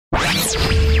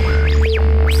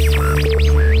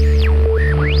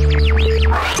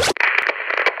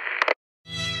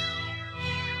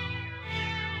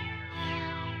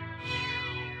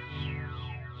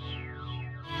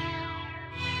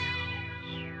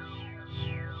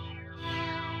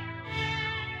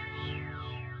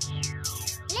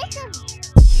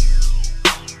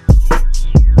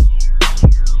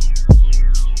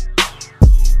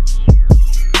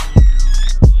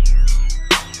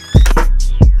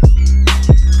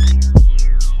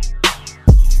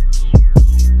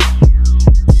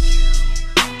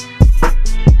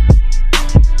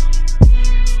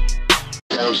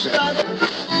Welcome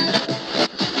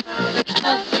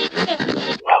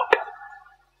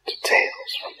to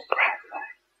Tales from the Grime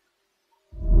Knight.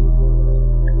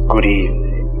 Good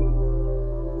evening.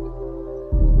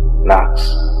 Knocks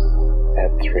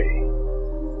at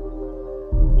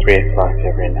 3 o'clock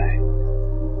every night.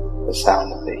 The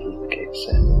sound of the heat kicks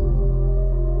in.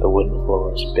 The wooden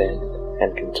floors bend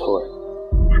and contort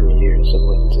from years of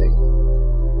lifting.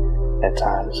 At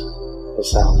times, the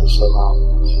sound is so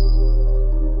ominous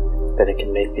that it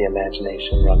can make the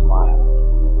imagination run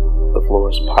wild. The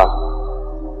floors pop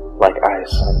like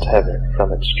ice untethered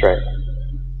from its tray.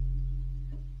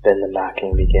 Then the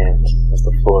knocking begins as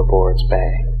the floorboards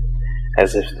bang,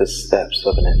 as if the steps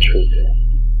of an intruder.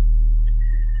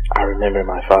 I remember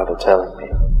my father telling me,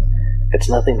 it's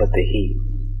nothing but the heat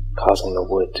causing the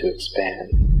wood to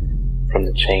expand from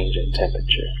the change in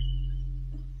temperature.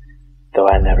 Though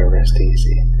I never rest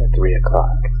easy at 3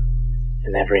 o'clock,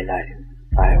 and every night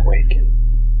I awaken.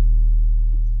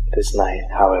 This night,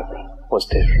 however, was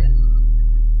different,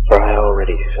 for I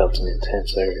already felt an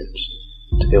intense urge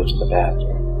to go to the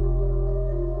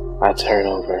bathroom. I turn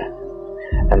over,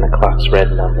 and the clock's red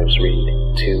numbers read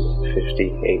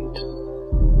 2:58.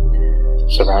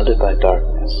 Surrounded by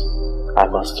darkness, I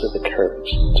muster the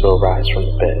courage to arise from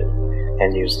the bed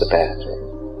and use the bathroom,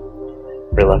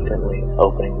 reluctantly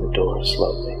opening the door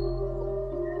slowly.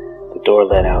 The door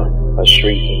let out a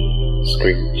shrieking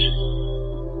screech.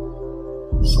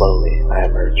 Slowly, I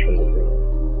emerge from the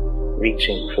room,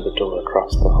 reaching for the door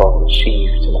across the hall,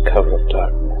 sheathed in a cover of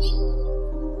darkness.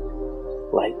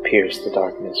 Light pierced the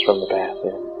darkness from the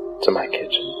bathroom to my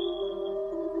kitchen.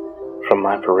 From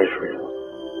my peripheral,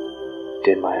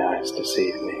 did my eyes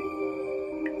deceive me?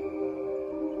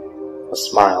 A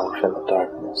smile within the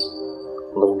darkness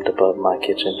loomed above my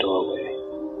kitchen doorway,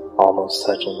 almost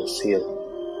touching the ceiling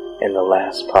in the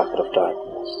last pocket of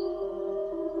darkness.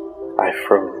 I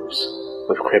froze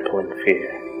with crippling fear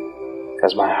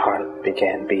as my heart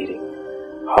began beating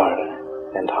harder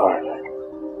and harder.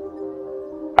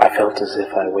 I felt as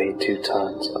if I weighed 2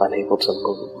 tons, unable to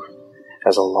move,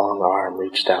 as a long arm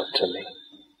reached out to me.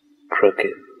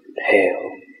 Crooked,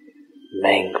 pale,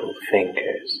 mangled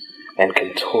fingers and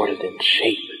contorted in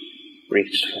shape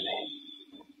reached for me.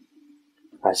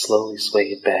 I slowly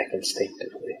swayed back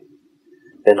instinctively.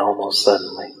 Then almost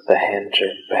suddenly, the hand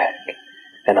jerked back,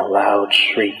 and a loud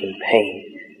shriek in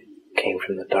pain came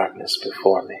from the darkness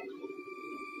before me.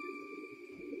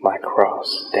 My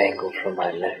cross dangled from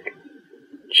my neck,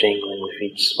 jingling with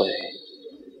each sway.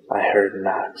 I heard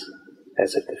knocks,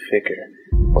 as if the figure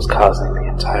was causing the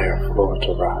entire floor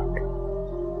to rock.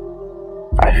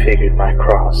 I figured my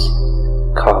cross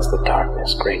caused the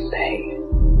darkness great pain,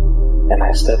 and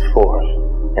I stepped forth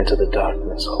into the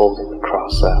darkness holding the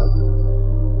cross out.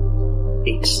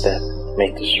 Each step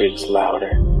made the shrieks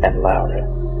louder and louder.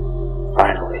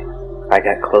 Finally, I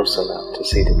got close enough to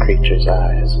see the creature's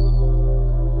eyes.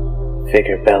 The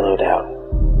figure bellowed out,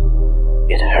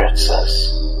 "It hurts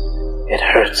us. It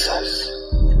hurts us."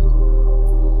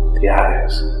 The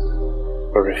eyes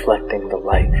were reflecting the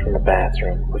light from the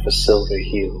bathroom with a silver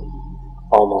hue,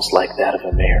 almost like that of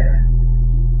a mirror.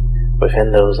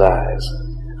 Within those eyes,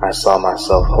 I saw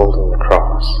myself holding the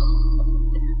cross.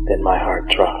 Then my heart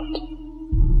dropped.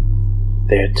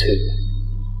 There too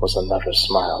was another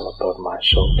smile above my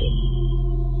shoulder.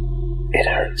 "It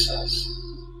hurts us."